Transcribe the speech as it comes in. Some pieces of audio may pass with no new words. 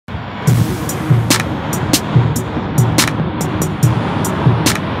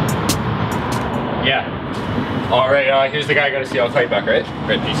here's the guy I gotta see. I'll call you back, right?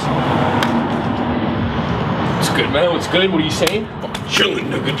 Right, peace. What's good, man? What's good? What are you saying? Fucking chillin',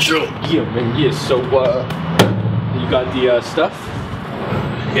 nigga, chill. Yeah, man, yeah. So, you got the stuff?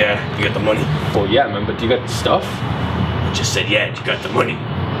 Yeah, you got the money? Well, yeah, man, but do you got the stuff? I just said, yeah, you got the money.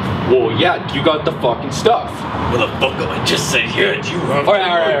 Well, yeah, you got the fucking stuff. Motherfucker, I just said, yeah, do you have the money?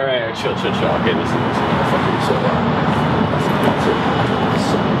 Alright, chill. Okay, listen.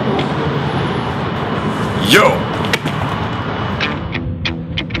 Yo!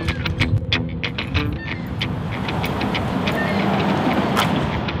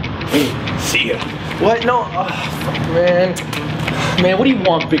 See ya. What? No, fuck, man. Man, what do you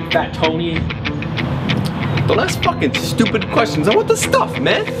want, big fat Tony? Don't ask fucking stupid questions. I want the stuff,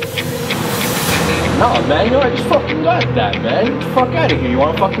 man. Nah, man, you know, I just fucking got that, man. Get the fuck out of here. You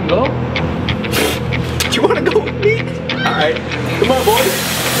wanna fucking go? Do you wanna go with me? Alright. Come on, boys.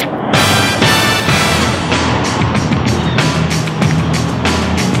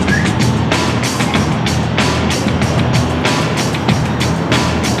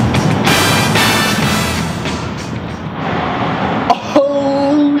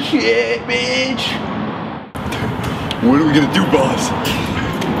 Oh, shit, bitch. What are we gonna do, boss?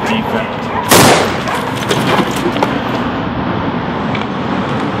 Defect.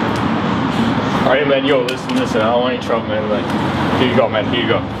 Alright, man, yo, listen, I don't want any trouble, man. Like, here you go, man, here you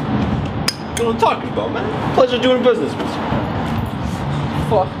go. What I'm talking about, man. Pleasure doing business with you.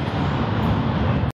 Fuck.